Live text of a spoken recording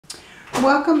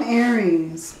Welcome,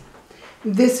 Aries.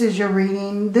 This is your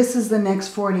reading. This is the next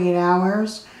 48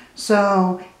 hours.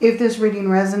 So if this reading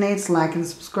resonates, like and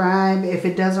subscribe. If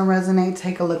it doesn't resonate,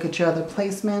 take a look at your other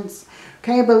placements.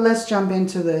 Okay, but let's jump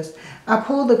into this. I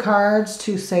pulled the cards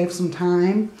to save some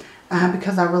time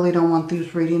because I really don't want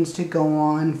these readings to go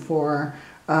on for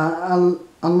a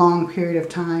long period of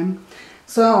time.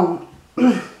 So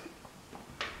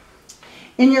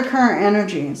in your current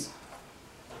energies,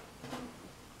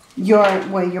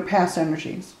 your past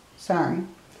energies, sorry.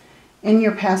 In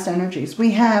your past energies,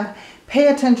 we have pay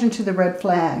attention to the red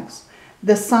flags.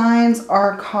 The signs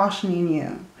are cautioning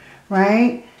you,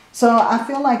 right? So I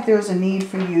feel like there's a need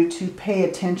for you to pay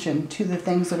attention to the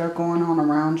things that are going on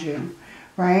around you,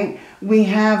 right? We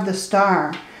have the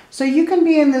star. So you can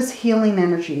be in this healing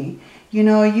energy. You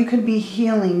know, you could be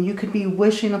healing. You could be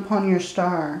wishing upon your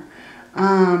star,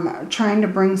 trying to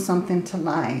bring something to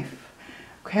life.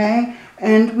 Okay,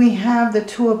 and we have the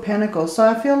Two of Pentacles. So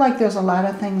I feel like there's a lot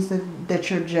of things that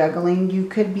you're juggling. You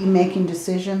could be making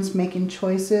decisions, making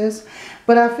choices.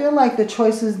 But I feel like the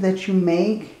choices that you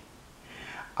make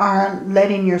are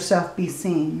letting yourself be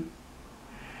seen.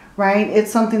 Right?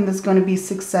 It's something that's going to be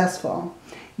successful.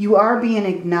 You are being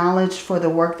acknowledged for the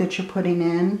work that you're putting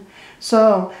in.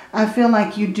 So I feel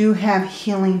like you do have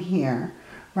healing here.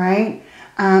 Right?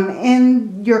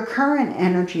 In your current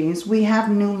energies, we have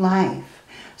new life.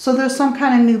 So there's some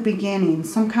kind of new beginning,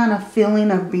 some kind of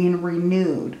feeling of being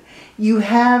renewed. You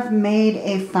have made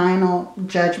a final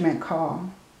judgment call,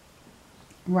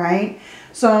 right?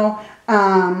 So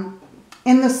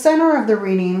in the center of the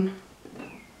reading,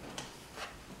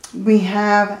 we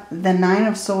have the Nine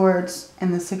of Swords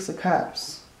and the Six of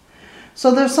Cups. So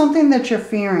there's something that you're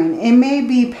fearing. It may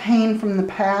be pain from the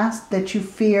past that you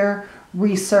fear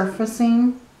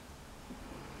resurfacing.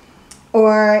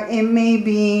 Or it may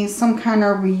be some kind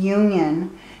of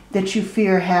reunion that you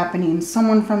fear happening.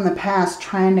 Someone from the past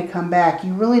trying to come back.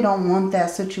 You really don't want that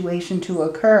situation to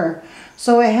occur.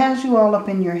 So it has you all up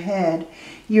in your head.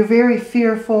 You're very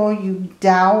fearful. You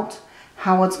doubt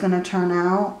how it's going to turn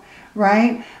out.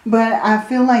 Right? But I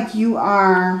feel like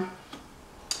you're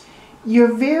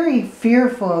very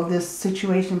fearful of this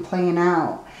situation playing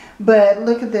out. But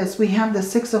look at this. We have the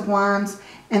Six of Wands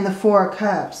and the Four of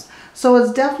Cups. So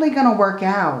it's definitely going to work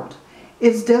out.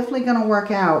 It's definitely going to work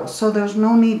out. So there's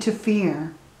no need to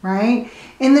fear, right?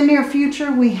 In the near future,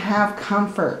 we have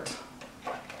comfort.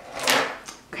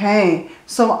 Okay,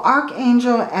 so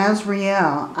Archangel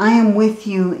Azrael, I am with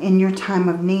you in your time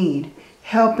of need,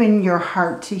 helping your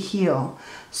heart to heal.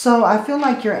 So I feel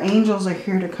like your angels are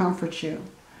here to comfort you,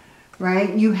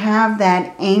 right? You have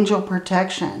that angel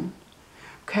protection,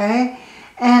 okay?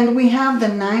 And we have the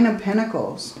Nine of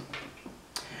Pentacles.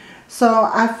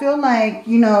 So I feel like,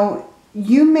 you know,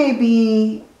 you may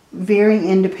be very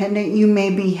independent. You may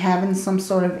be having some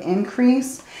sort of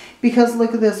increase. Because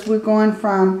look at this. We're going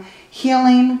from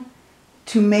healing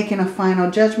to making a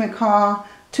final judgment call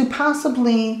to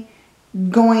possibly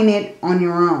going it on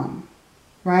your own.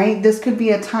 Right? This could be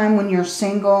a time when you're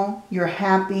single, you're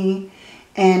happy,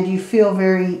 and you feel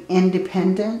very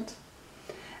independent.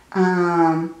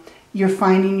 You're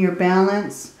finding your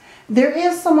balance. There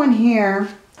is someone here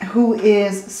who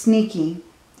is sneaky,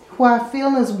 who I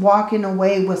feel is walking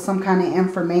away with some kind of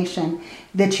information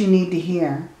that you need to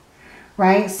hear,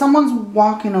 right? Someone's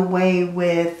walking away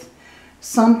with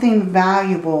something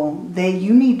valuable that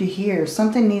you need to hear.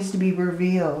 Something needs to be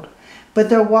revealed, but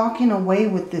they're walking away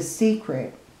with this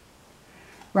secret,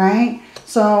 right?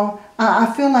 So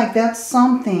I feel like that's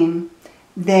something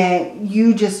that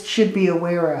you just should be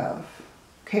aware of.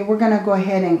 Okay, we're going to go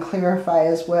ahead and clarify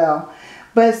as well.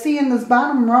 But see, in this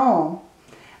bottom row,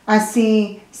 I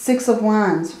see Six of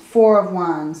Wands, Four of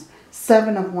Wands,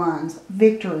 Seven of Wands,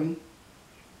 victory.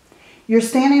 You're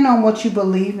standing on what you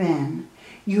believe in.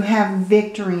 You have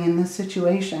victory in this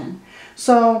situation.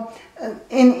 So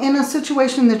in a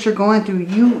situation that you're going through,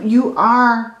 you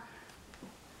are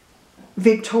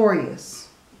victorious.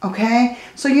 Okay?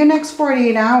 So your next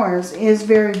 48 hours is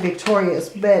very victorious.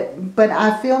 But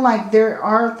I feel like there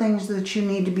are things that you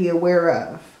need to be aware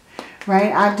of.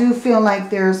 Right? I do feel like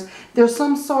there's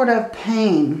some sort of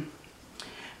pain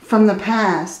from the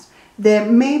past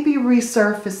that may be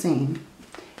resurfacing.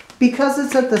 Because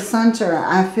it's at the center,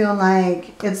 I feel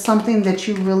like it's something that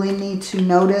you really need to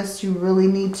notice. You really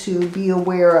need to be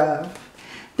aware of.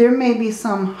 There may be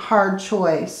some hard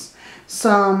choice.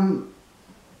 Some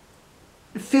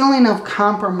feeling of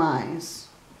compromise.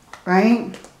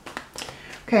 Right?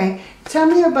 Okay. Tell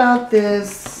me about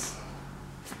this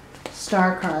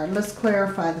Star card. Let's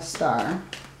clarify the Star.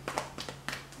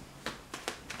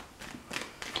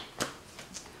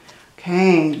 Okay.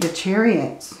 Okay, the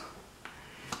Chariot,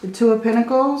 the Two of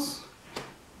Pentacles,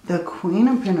 the Queen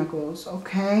of Pentacles,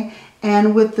 okay?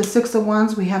 And with the Six of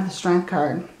Wands, we have the Strength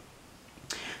card.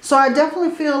 So I definitely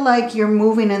feel like you're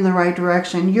moving in the right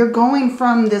direction. You're going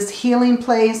from this healing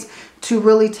place to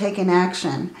really taking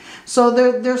action. So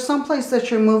there's some place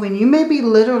that you're moving. You may be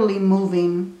literally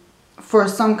moving for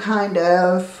some kind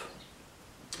of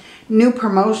new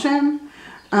promotion.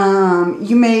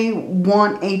 You may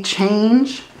want a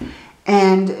change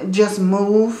and just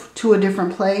move to a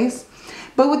different place.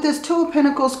 But with this Two of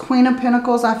Pentacles, Queen of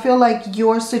Pentacles, I feel like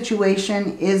your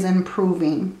situation is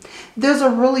improving. There's a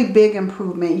really big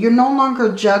improvement. You're no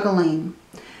longer juggling,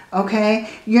 okay?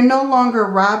 You're no longer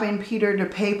robbing Peter to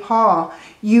pay Paul.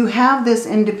 You have this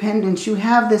independence. You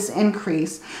have this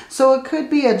increase. So it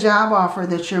could be a job offer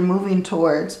that you're moving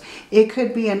towards. It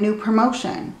could be a new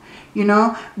promotion, you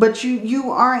know, but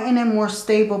you are in a more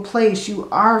stable place. You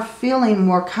are feeling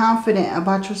more confident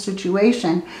about your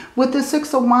situation. With the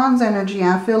Six of Wands energy,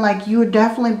 I feel like you're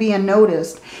definitely being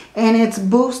noticed, and it's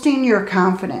boosting your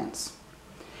confidence.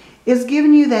 It's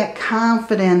giving you that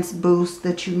confidence boost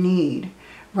that you need,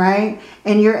 right?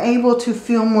 And you're able to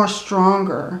feel more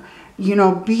stronger, you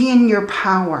know, be in your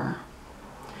power.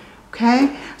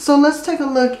 Okay, so let's take a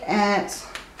look at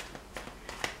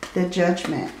the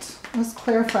Judgment. Let's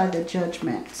clarify the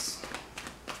Judgments.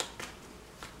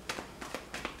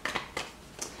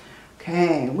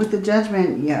 Okay, with the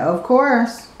Judgment, yeah, of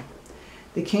course,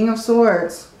 the King of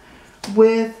Swords.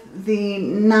 With the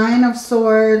Nine of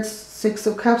Swords, Six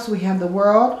of Cups, we have the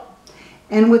World.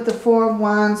 And with the Four of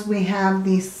Wands, we have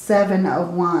the Seven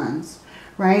of Wands,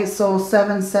 right? So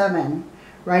 7, 7,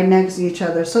 right next to each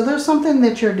other. So there's something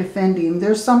that you're defending.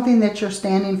 There's something that you're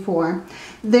standing for.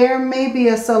 There may be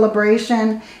a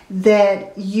celebration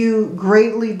that you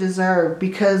greatly deserve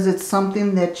because it's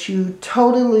something that you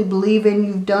totally believe in.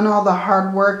 You've done all the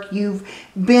hard work. You've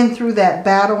been through that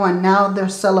battle, and now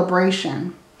there's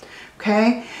celebration.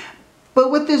 Okay? But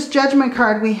with this Judgment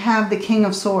card, we have the King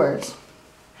of Swords.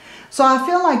 So I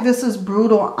feel like this is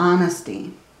brutal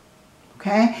honesty.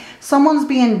 Okay? Someone's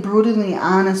being brutally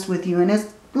honest with you, and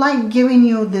it's like giving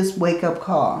you this wake-up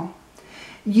call.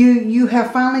 You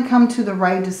have finally come to the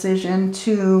right decision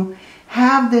to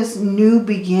have this new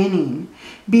beginning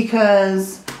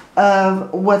because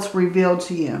of what's revealed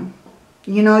to you.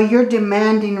 You know, you're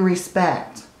demanding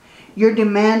respect. You're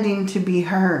demanding to be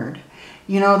heard.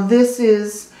 You know, this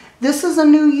is a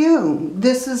new you.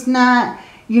 This is not,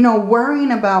 you know,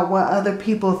 worrying about what other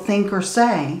people think or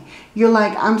say. You're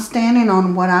like, I'm standing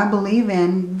on what I believe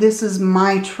in. This is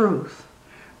my truth,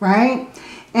 right?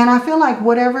 And I feel like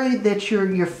whatever that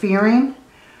you're fearing,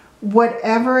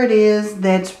 whatever it is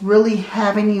that's really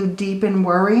having you deep in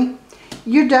worry,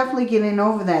 you're definitely getting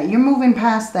over that. You're moving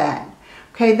past that.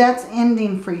 Okay, that's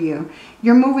ending for you.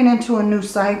 You're moving into a new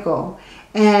cycle.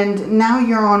 And now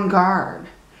you're on guard.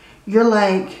 You're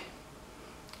like,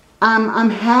 I'm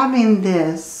having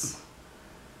this.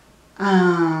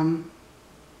 I'm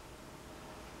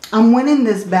winning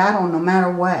this battle no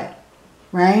matter what.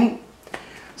 Right?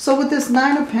 So with this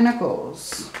Nine of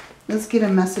Pentacles, let's get a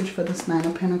message for this Nine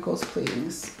of Pentacles,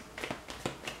 please.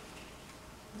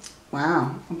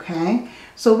 Wow, okay.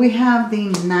 So we have the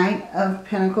Knight of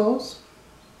Pentacles,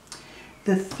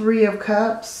 the Three of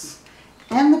Cups,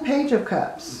 and the Page of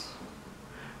Cups.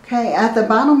 Okay, at the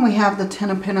bottom we have the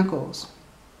Ten of Pentacles.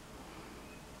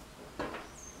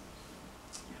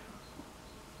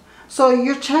 So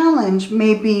your challenge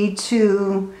may be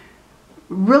to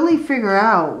really figure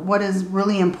out what is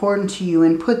really important to you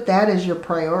and put that as your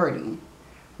priority,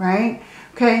 right?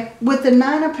 Okay, with the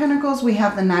Nine of Pentacles, we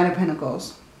have the Knight of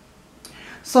Pentacles.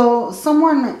 So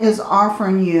someone is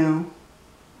offering you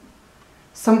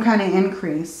some kind of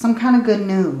increase, some kind of good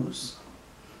news,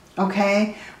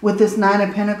 okay? With this Nine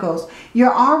of Pentacles,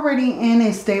 you're already in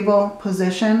a stable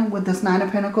position with this Nine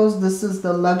of Pentacles. This is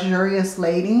the luxurious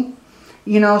lady.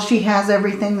 You know, she has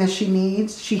everything that she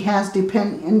needs. She has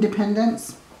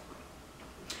independence.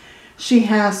 She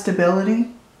has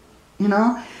stability, you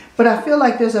know. But I feel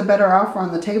like there's a better offer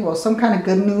on the table. Some kind of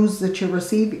good news that you're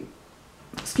receiving.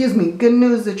 Excuse me, good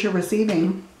news that you're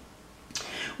receiving.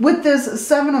 With this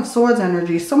Seven of Swords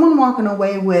energy, someone walking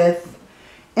away with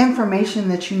information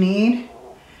that you need.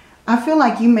 I feel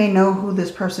like you may know who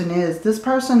this person is. This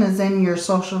person is in your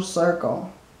social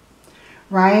circle.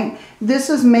 Right? This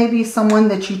is maybe someone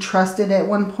that you trusted at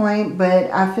one point,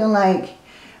 but I feel like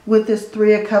with this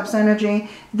Three of Cups energy,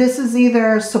 this is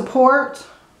either support,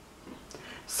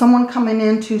 someone coming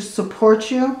in to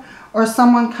support you, or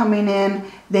someone coming in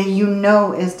that you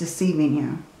know is deceiving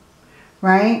you.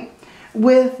 Right?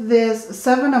 With this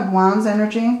Seven of Wands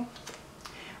energy,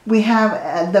 we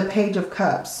have the Page of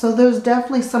Cups. So there's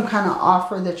definitely some kind of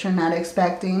offer that you're not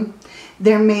expecting.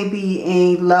 There may be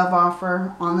a love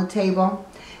offer on the table.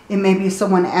 It may be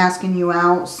someone asking you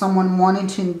out, someone wanting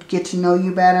to get to know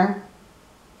you better.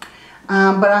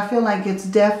 But I feel like it's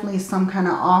definitely some kind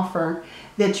of offer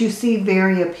that you see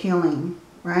very appealing,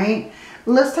 right?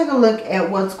 Let's take a look at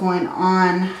what's going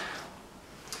on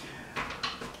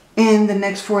in the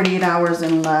next 48 hours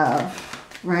in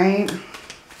love, right?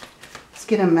 Let's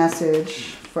get a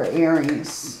message for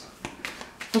Aries.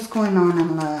 What's going on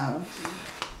in love?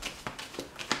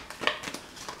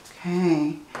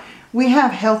 Okay. We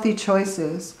have healthy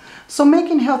choices. So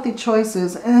making healthy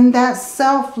choices, and that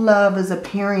self-love is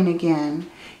appearing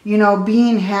again. You know,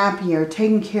 being happier,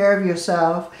 taking care of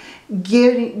yourself,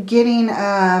 getting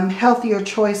healthier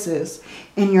choices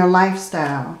in your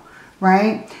lifestyle,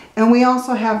 right? And we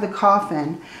also have the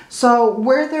Coffin. So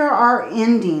where there are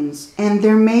endings, and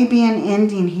there may be an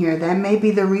ending here, that may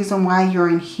be the reason why you're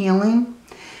in healing.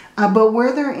 But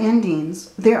where there are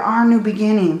endings, there are new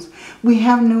beginnings. We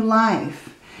have new life.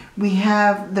 We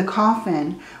have the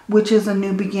Coffin, which is a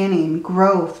new beginning,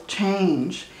 growth,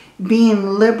 change,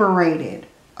 being liberated,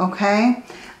 okay?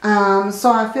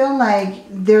 So I feel like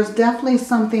there's definitely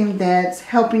something that's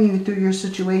helping you through your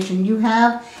situation. You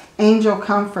have angel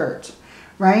comfort,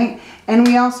 right? And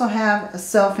we also have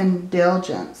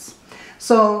self-indulgence.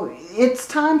 So it's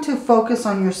time to focus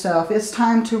on yourself. It's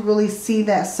time to really see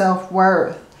that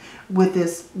self-worth with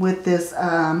this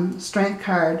strength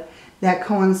card that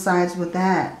coincides with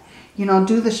that. You know,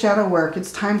 do the shadow work.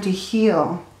 It's time to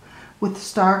heal with the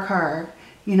Star card.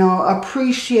 You know,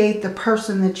 appreciate the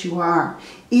person that you are.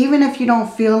 Even if you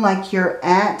don't feel like you're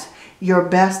at your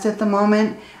best at the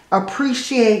moment,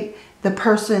 appreciate the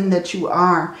person that you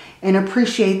are and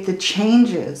appreciate the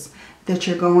changes that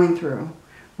you're going through,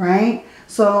 right?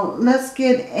 So let's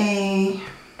get an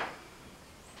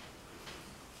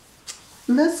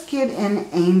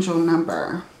angel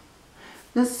number.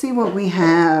 Let's see what we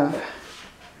have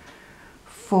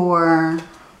for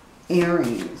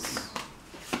Aries.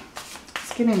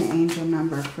 Let's get an angel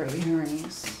number for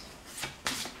Aries.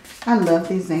 I love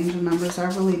these angel numbers.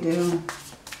 I really do.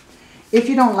 If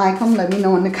you don't like them, let me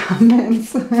know in the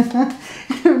comments.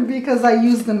 Because I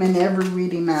use them in every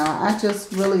reading now. I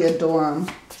just really adore them.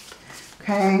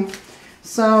 Okay.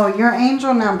 So your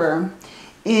angel number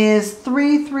is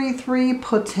 333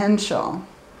 potential.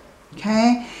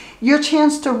 Okay. Your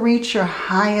chance to reach your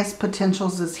highest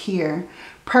potentials is here.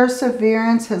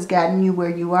 Perseverance has gotten you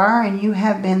where you are, and you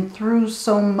have been through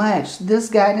so much. This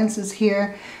guidance is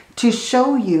here to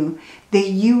show you that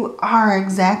you are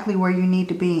exactly where you need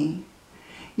to be.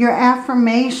 Your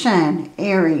affirmation,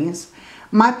 Aries.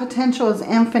 My potential is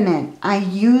infinite. I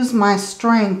use my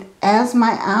strength as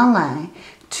my ally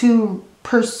to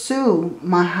pursue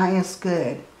my highest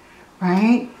good.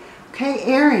 Right? Okay,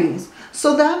 Aries.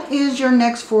 So that is your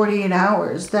next 48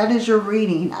 hours. That is your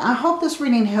reading. I hope this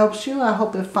reading helps you. I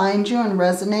hope it finds you and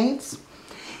resonates.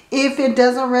 If it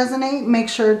doesn't resonate, make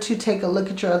sure to take a look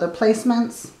at your other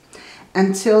placements.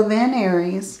 Until then,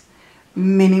 Aries,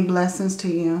 many blessings to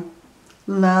you.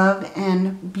 Love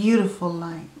and beautiful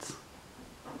light.